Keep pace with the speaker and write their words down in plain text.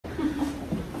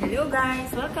Hello guys!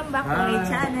 Welcome back to my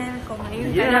channel. Kung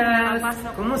ngayon ka lang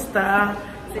nakapasok kumusta?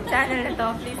 Sa channel na to,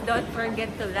 please don't forget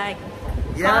to like,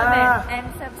 comment, and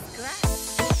subscribe.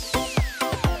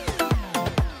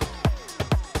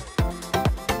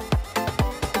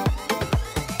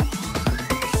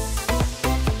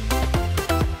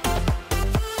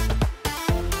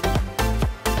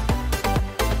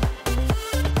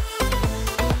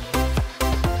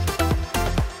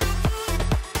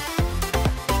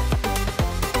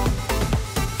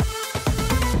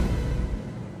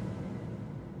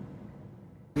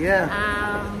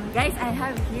 Guys, I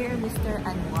have here Mr.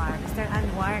 Anwar. Mr.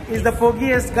 Anwar is the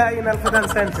foggiest guy in Al-Fadan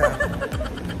Center.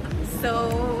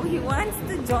 So, he wants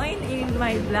to join in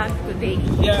my vlog today.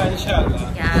 Yeah, inshallah.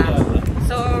 Yeah.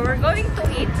 So, we're going to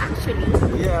eat actually.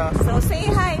 Yeah. So, say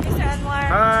hi, Mr. Anwar.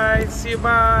 Hi, see you,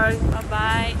 bye.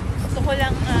 Bye-bye. Gusto ko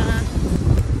lang,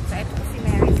 so, ito si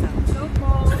Mary. Hello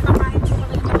po, kakain po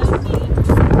kami ng lunch.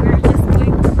 We're just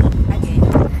going to eat again.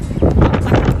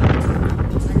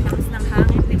 Ang lakas ng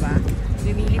hangin, di ba?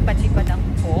 Lumilipad-lipad ang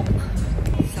cook.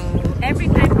 So, every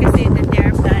time kasi that they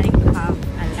are planning to have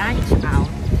a lunch out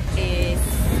is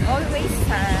always,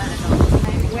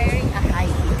 I'm wearing a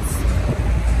high heels.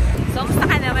 So, musta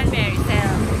ka naman,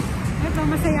 Maricel? Ito,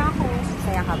 masaya ako.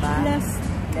 Masaya ka ba? Less.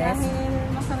 Dahil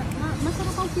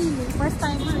masarap ang feeling. First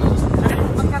time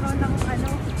magkaroon ng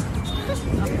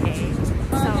Okay.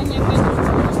 So,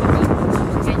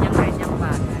 ganyan-ganyang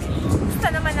bagay. Gusto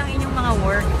naman ang inyong mga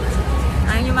work,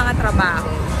 ang inyong mga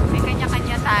trabaho. May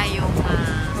kanya-kanya tayong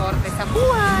sorte sa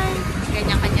buhay. May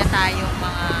kanya-kanya tayong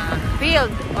mga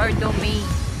field or domain.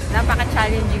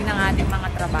 Napaka-challenging ng ating mga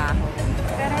trabaho.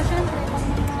 Pero syempre, pag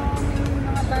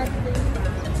mga bad days,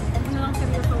 huwag na lang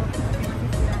seryoso.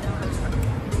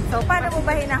 So, paano mo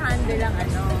ba hinahandle ang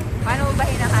Paano mo ba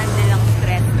hinahandle ang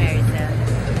stress, Maricel?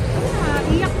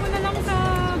 Iyak mo na lang sa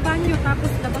banyo,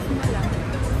 tapos labas mo lang.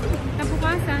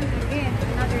 Nabukasan, again,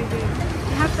 another day.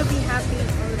 You have to be happy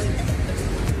always.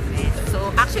 So,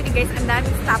 actually guys, ang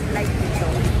daming stoplight dito.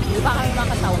 Di ba kami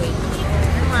makatawid?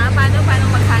 Paano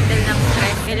mag-handle ng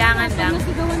stress? Kailangan lang. Kung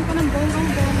nasigawan ka ng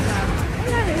bonggang-bongga,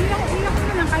 wala, iyak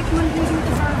mo lang kahit manligin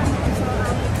ka sa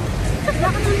wala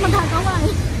ka nang magagawa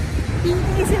eh.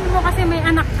 Iisin mo kasi may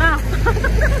anak ka.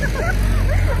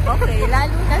 Okay,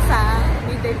 lalo na sa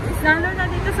Middle East. Lalo na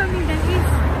dito sa Middle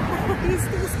East.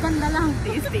 Tiis-tiis ganda lang.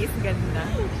 Tiis-tiis ganda.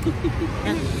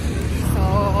 So,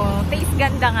 taste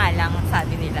ganda nga lang,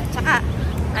 sabi nila. Tsaka,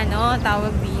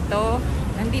 tawag dito,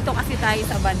 nandito kasi tayo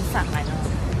sa bansang,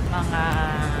 mga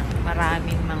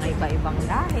maraming mga iba-ibang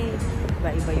lahi,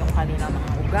 iba-iba yung kanilang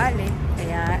mga ugali.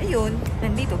 Kaya, ayun,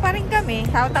 nandito pa rin kami.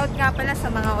 Shoutout nga pala sa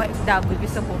mga OFW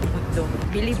sa buong mundo.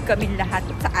 Believe kami lahat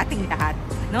sa ating lahat,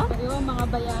 no? Pero mga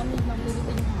bayani ng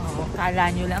Pilipinas. Oo,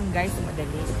 akala nyo lang guys,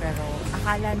 madali. Pero,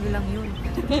 akala nyo lang yun.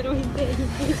 Pero hindi.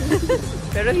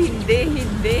 Pero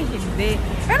hindi.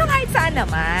 Pero kahit saan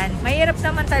naman, mahirap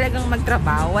naman talagang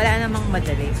magtrabaho. Wala namang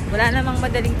madali. Wala namang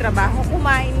madaling trabaho.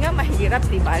 Kumain nga mahirap,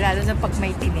 diba? Lalo na pag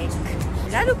may tinik.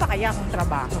 Lalo pa kaya kung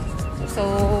trabaho. So,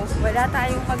 wala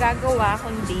tayong magagawa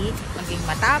kundi maging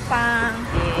matapang,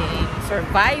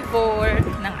 survivor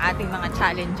ng ating mga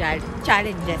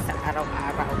challenges sa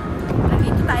araw-araw.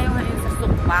 Nandito tayo ngayon sa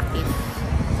Souq Waqif.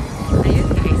 Ayun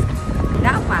guys,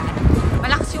 dapat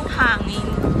malakas yung hangin,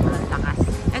 walang lakas.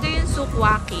 Ito yung Souq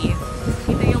Waqif.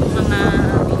 Ito yung mga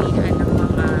bilihan ng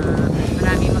mga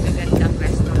maraming magagandang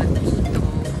restaurant dito,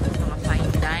 mga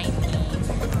fine dining,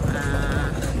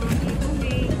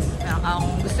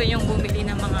 kung gusto nyong bumili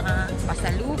ng mga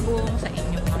pasalubong sa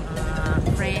inyong mga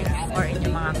friends or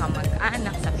inyong mga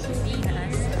kamag-anak sa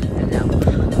Pilipinas, alam mo.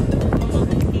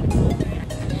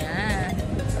 Ayan.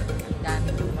 Dami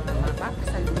yung mga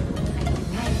mapapasalubong sa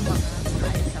inyo, mga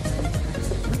mahal sa mga.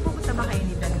 Pupunta ba kayo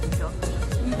nito dito?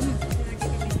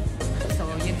 So,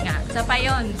 yun nga. Sa pa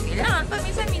yun, kailangan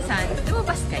paminsan-minsan,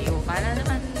 lumabas kayo para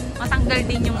naman matanggal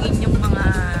din yung inyong mga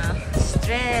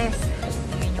stress,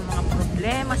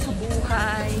 problema sa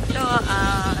buhay. Ito,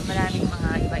 maraming mga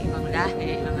iba-ibang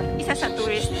lahi. Isa sa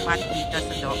tourist spot dito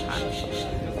sa Doha.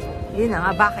 Yun na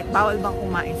nga, bakit? Bawal bang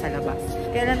kumain sa labas?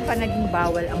 Kailan pa naging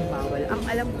bawal ang bawal? Ang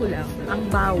alam ko lang, ang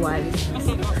bawal.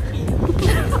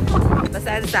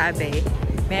 Basta sabi,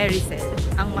 Maricel,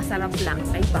 ang masarap lang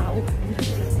ay bawal.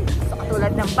 So,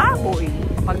 katulad ng baboy,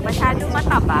 pag masyadong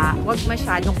mataba, huwag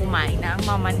masyadong kumain na ang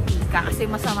mamantika kasi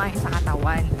masama yun sa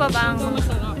katawan. Pa bang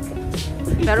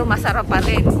pero masarap pa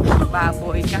rin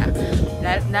baboy ka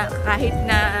kahit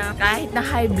na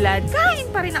high blood, kain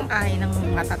pa rin ang kain ng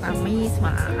matatamis,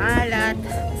 maalat,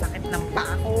 sakit ng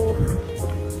pako.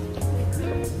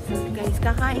 So guys,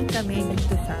 kakain kami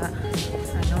dito sa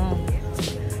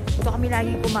Ito kami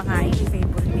lagi kumakain.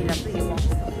 Favorite nila to.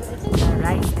 Yung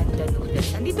rice and the noodles.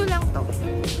 Andito lang to.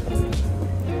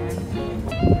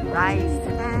 Rice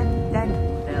and the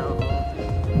noodles.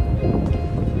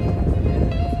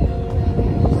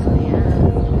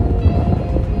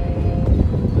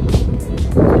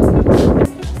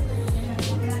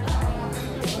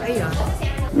 Ayun.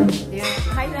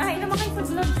 Hi naman kayo sa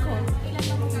vlog ko.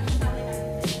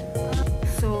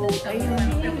 So, ayun.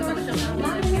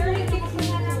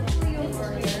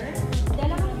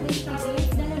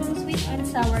 Dalawang sweet and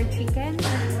sour chicken.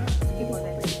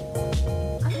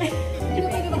 Hindi ko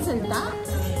pwede magsalita?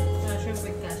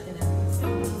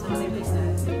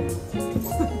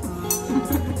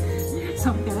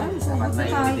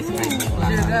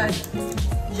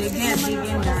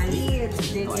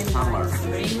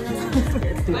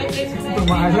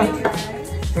 Tumalat.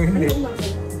 Hindi.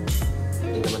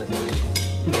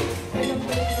 Pero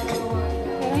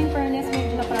in fairness,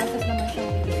 may na-process naman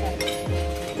siyang bilisan.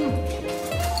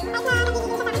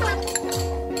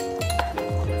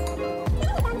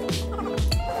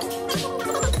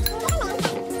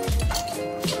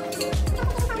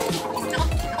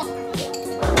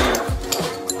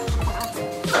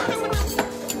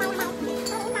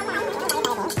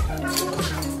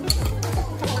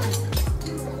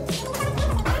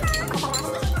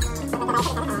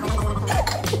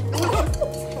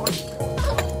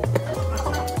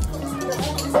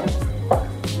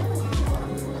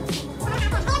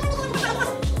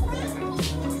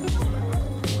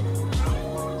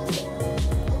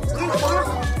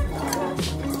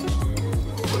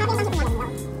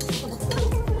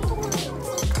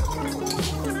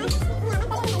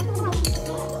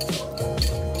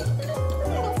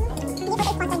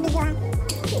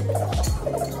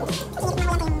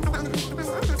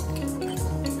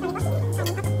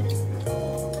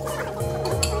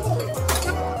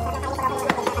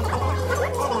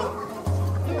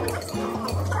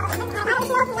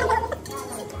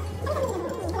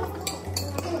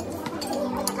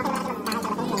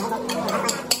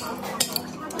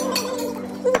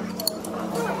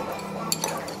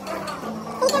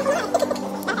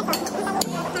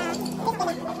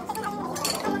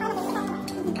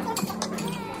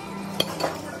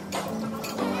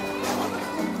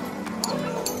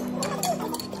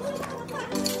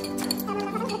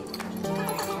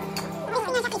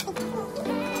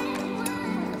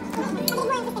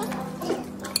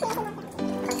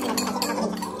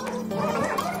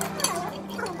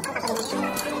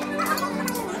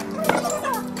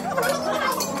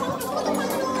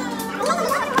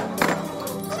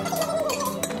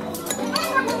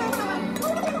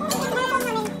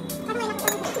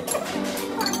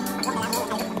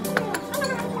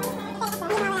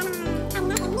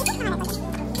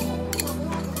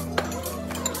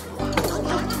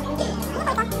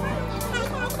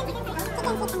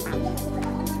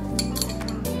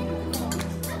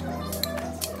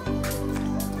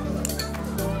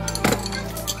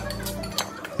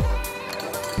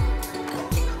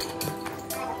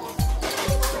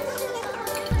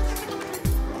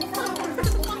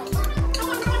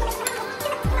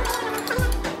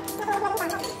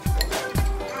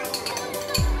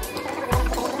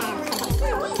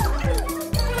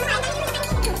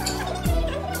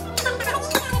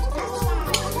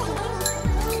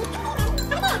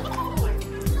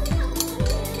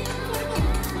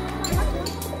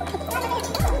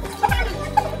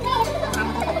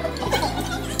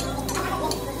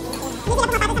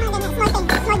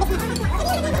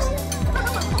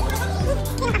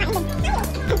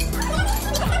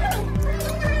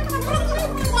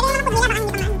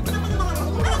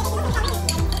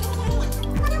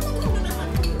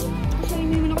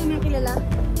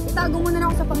 Itago mo na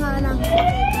ako sa pangalan.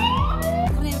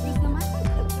 Nervous naman.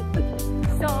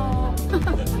 So,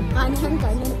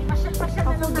 kanan.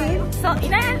 Ako din. So,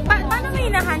 paano mo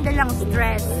hinahandle ang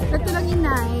stress? Ito lang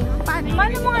inay.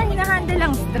 Paano mo nga hinahandle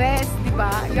ang stress, di ba?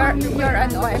 You're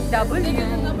an OFW.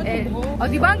 O,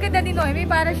 di ba ang ganda ni Noemi?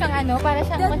 Para siyang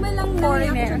Dead man lang na.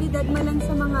 foreigner. Actually, dead man lang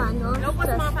sa mga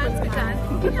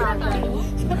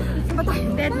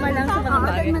Dead man lang sa mga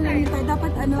bagay. Dead man lang tayo.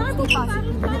 Dapat stay positive.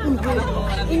 Inhale.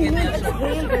 Inhale,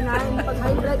 exhale. Ganun. Pag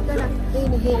high blood ka na,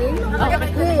 inhale.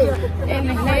 Exhale.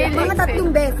 Inhale. Mga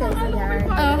 3 beses. Ayan.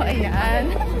 Oh, ayan.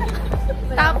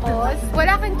 Tapos,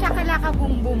 wala kang tsakalaka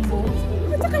bum bum bum.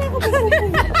 Tsakalaka bum bum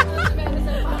bum.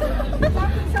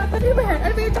 Ano ba yan?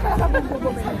 Ano ba yung tsakalaka bum bum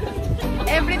bum?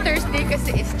 Every Thursday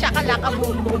kasi is tsakalaka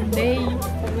bum bum day.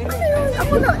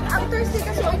 Ako no, ang Thursday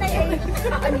kasi ay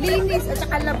ang linis at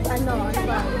saka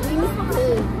diba? Linis pa kasi.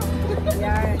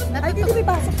 Yan. Ay, hindi may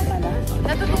pasok ka pala.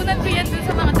 Natutunan ko yan dun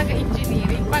sa mga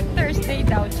taga-engineering. Pag Thursday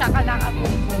daw, tsaka lang ako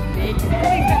day.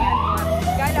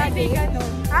 Gala day ka, no?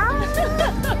 Ah!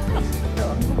 So,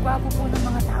 ang gugwapo po ng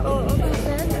mga tao. Oo,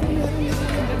 sir. Ano meron yung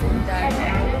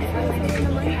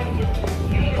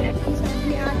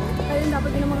ayun,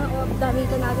 dapat din ang mga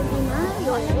damito natin.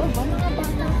 Oo, mga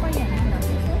bata pa yan.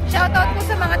 Shoutout po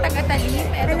sa mga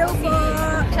taga-Talim. Hello po.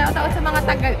 Shoutout sa mga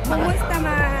taga... Kumusta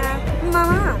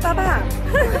mama? Papa?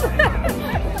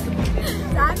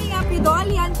 Sa aming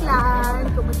Apidolian clan.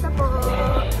 Kumusta po?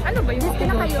 Ano ba yung Gusto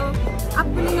na kayo?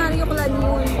 Apolinaryo clan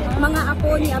yun. Mga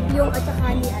apo ni Apyong at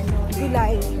saka ni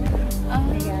July.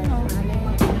 Ayan.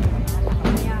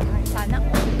 Sana.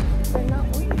 Sana,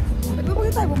 uy. Pwede ba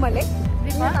tayo bumalik?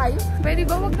 Di ba? Tayo? Pwede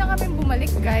ba wag na kami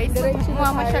bumalik, guys? Diretso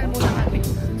na Mamasyal tayo. muna kami.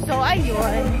 So,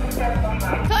 ayun.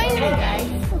 So, ayun,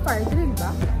 guys. Fire drill ba?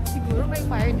 Siguro may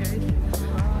fire drill.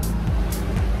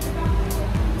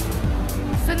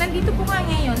 So, nandito po nga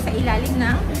ngayon sa ilalim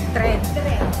ng tren.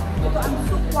 Ito ang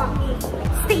Souq Waqif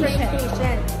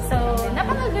Station. So,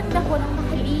 napakaganda po ng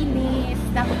makalinis,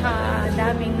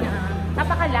 napakadaming,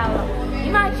 napakalawak.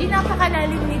 Imagine,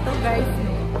 napakalalim nito, guys.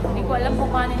 Hindi ko alam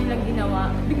kung paano nilang ginawa.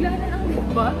 Bigla na lang,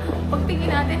 diba? Pagtingin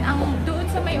natin, ang doon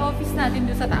sa may office natin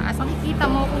doon sa taas, makikita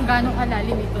mo kung gaano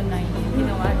kalalim ito na yung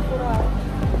ginawa.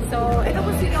 So, ito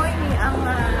po si Noemi, ang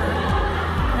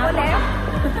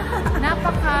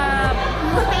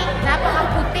napaka-puti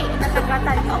na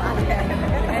taga-Talim.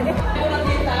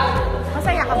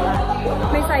 Masaya ka ba?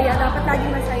 May saya. Dapat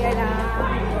laging masaya na.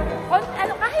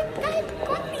 Kahit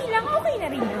konti lang, okay na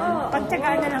rin.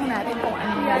 Pagtsagaan na lang natin kung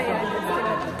ano gagawin.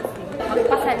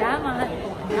 Magpasalamat.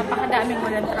 Napakadaming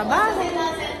walang trabaho.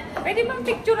 Pwede bang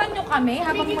picturean nyo kami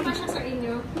habang sa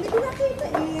inyo? Hindi ko nakita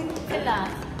eh. sila?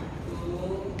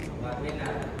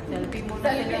 Selfie muna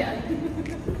sila.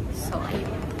 So,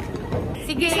 ayun.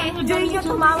 Sige, enjoy nyo.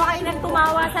 Tumawa kayo ng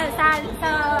tumawa sa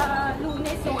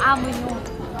Lunes yung amo nyo.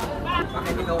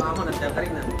 Bakit ikaw ako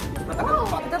nagtatarin na?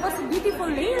 Oh, tapos beautiful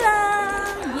Leila.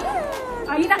 Yeah.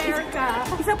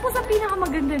 Isa po sa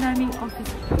pinakamaganda naming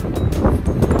office.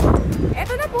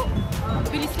 Eto na po.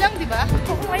 Bilis lang, di ba?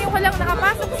 Kung ngayon ka lang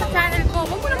nakapasok sa channel ko,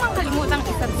 huwag mo namang kalimutang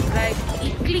i-subscribe.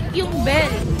 I-click yung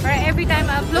bell para every time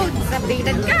I upload,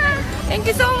 updated ka. Thank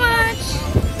you so much!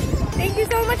 Thank you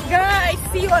so much, guys!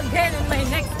 See you again in my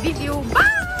next video.